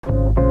Yeah.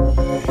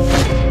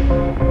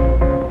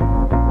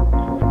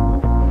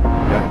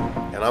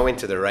 And I went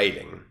to the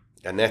railing,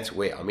 and that's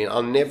where, I mean, I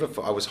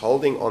was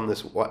holding on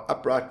this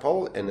upright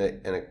pole and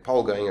a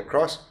pole going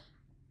across.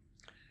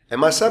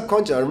 And my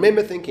subconscious, I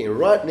remember thinking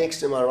right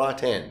next to my right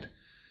hand,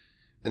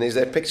 and there's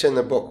that picture in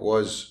the book,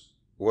 was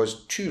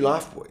two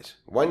life buoys,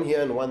 one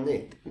here and one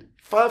there,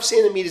 5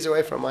 centimeters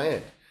away from my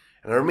hand.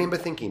 And I remember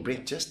thinking,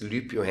 Brett, just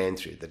loop your hand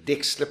through. The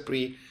deck's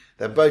slippery,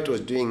 the boat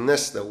was doing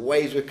this, the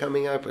waves were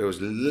coming up, it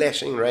was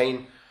lashing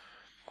rain.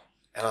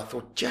 And I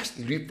thought, just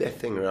loop that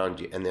thing around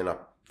you. And then I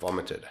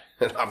vomited.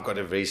 And I've got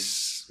a very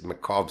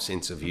macabre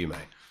sense of humor.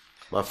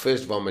 My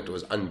first vomit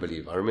was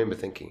unbelievable. I remember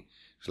thinking, it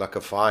was like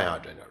a fire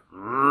hydrant.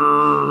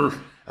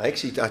 I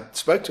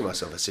spoke to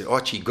myself. I said,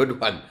 Archie, good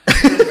one.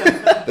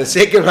 The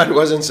second one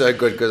wasn't so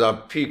good because I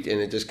puked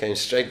and it just came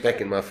straight back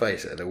in my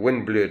face. And the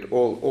wind blew it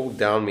all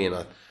down me.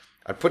 And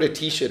I put a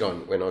T-shirt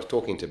on when I was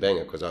talking to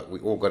Bangor because we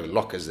all got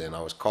lockers there and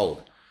I was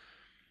cold.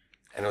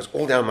 And it was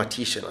all down my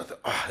T-shirt. And I thought,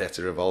 oh, that's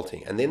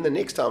revolting. And then the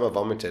next time I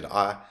vomited,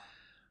 I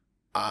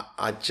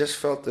just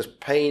felt this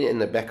pain in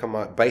the back of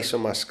my base of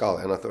my skull.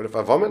 And I thought, if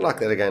I vomit like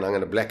that again, I'm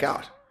going to black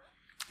out.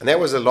 And that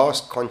was the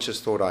last conscious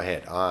thought I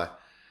had.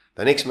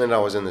 The next minute I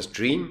was in this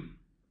dream,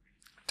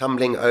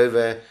 tumbling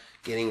over,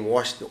 getting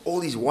washed. All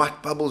these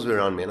white bubbles were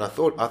around me. And I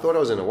thought I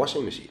was in a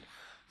washing machine.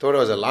 Thought I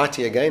was a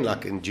lighty again,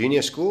 like in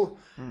junior school.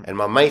 And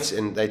my mates,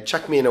 and they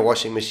chucked me in a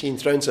washing machine,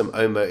 thrown some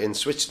Omo in,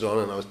 switched it on,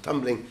 and I was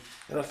tumbling.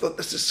 And I thought,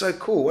 this is so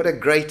cool. What a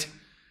great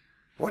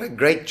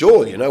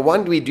joy, you know. Why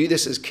did we do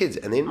this as kids?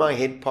 And then my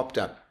head popped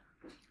up,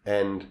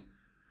 and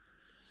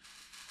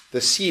the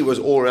sea was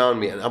all around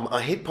me. And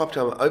my head popped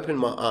up, I opened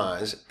my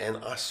eyes, and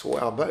I saw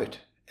our boat.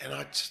 And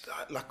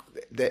like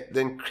the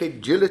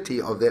incredulity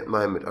of that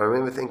moment. I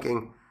remember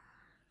thinking,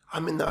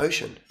 I'm in the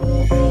ocean.